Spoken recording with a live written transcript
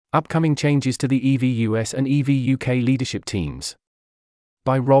Upcoming changes to the EV US and EV UK leadership teams.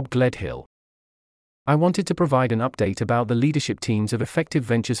 By Rob Gledhill. I wanted to provide an update about the leadership teams of Effective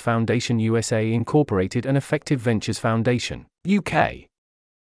Ventures Foundation USA Incorporated and Effective Ventures Foundation, UK.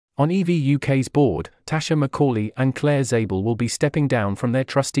 On EV UK's board, Tasha Macaulay and Claire Zabel will be stepping down from their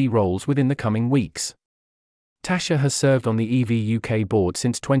trustee roles within the coming weeks. Tasha has served on the EV UK board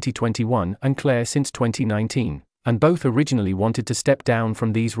since 2021 and Claire since 2019. And both originally wanted to step down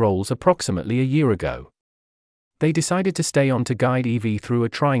from these roles approximately a year ago. They decided to stay on to guide EV through a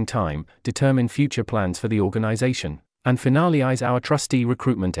trying time, determine future plans for the organization, and finalize our trustee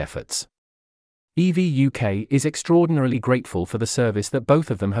recruitment efforts. EV UK is extraordinarily grateful for the service that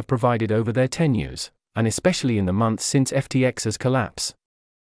both of them have provided over their tenures, and especially in the months since FTX's collapse.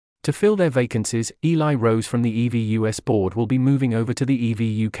 To fill their vacancies, Eli Rose from the EV US board will be moving over to the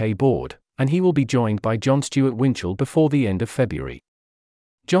EV UK board, and he will be joined by John Stuart Winchell before the end of February.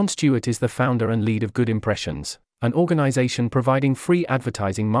 John Stuart is the founder and lead of Good Impressions, an organization providing free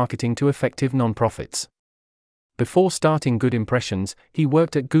advertising marketing to effective nonprofits. Before starting Good Impressions, he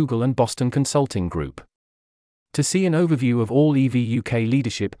worked at Google and Boston Consulting Group. To see an overview of all EV UK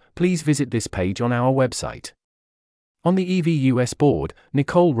leadership, please visit this page on our website. On the EV US board,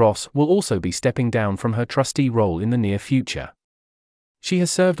 Nicole Ross will also be stepping down from her trustee role in the near future. She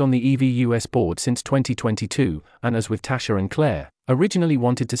has served on the EV US board since 2022, and as with Tasha and Claire, originally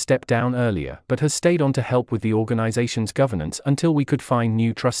wanted to step down earlier but has stayed on to help with the organization's governance until we could find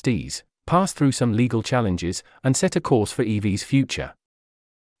new trustees, pass through some legal challenges, and set a course for EV's future.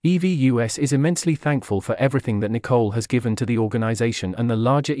 EV US is immensely thankful for everything that Nicole has given to the organization and the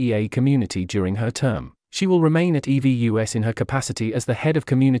larger EA community during her term. She will remain at EV US in her capacity as the head of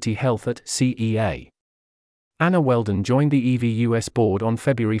community health at CEA. Anna Weldon joined the EV US board on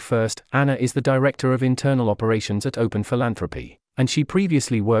February 1. Anna is the Director of Internal Operations at Open Philanthropy, and she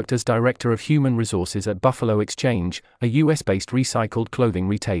previously worked as Director of Human Resources at Buffalo Exchange, a US-based recycled clothing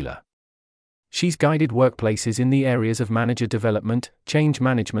retailer. She's guided workplaces in the areas of manager development, change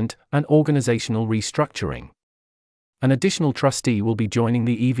management, and organizational restructuring. An additional trustee will be joining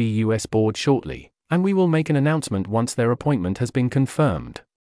the EV US board shortly, and we will make an announcement once their appointment has been confirmed.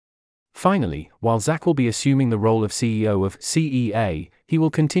 Finally, while Zach will be assuming the role of CEO of CEA, he will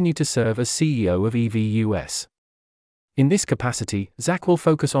continue to serve as CEO of EV US. In this capacity, Zach will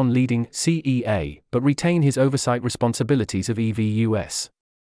focus on leading CEA, but retain his oversight responsibilities of EV US.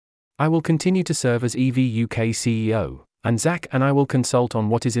 I will continue to serve as EV UK CEO, and Zach and I will consult on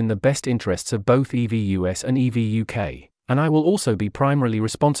what is in the best interests of both EV US and EV UK, and I will also be primarily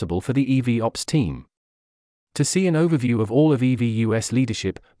responsible for the EV Ops team. To see an overview of all of EV US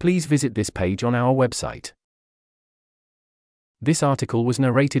leadership, please visit this page on our website. This article was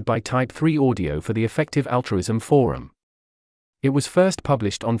narrated by Type 3 Audio for the Effective Altruism Forum. It was first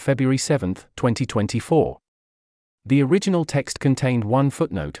published on February 7, 2024. The original text contained one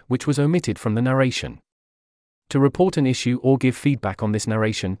footnote which was omitted from the narration. To report an issue or give feedback on this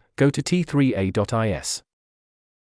narration, go to t3a.is.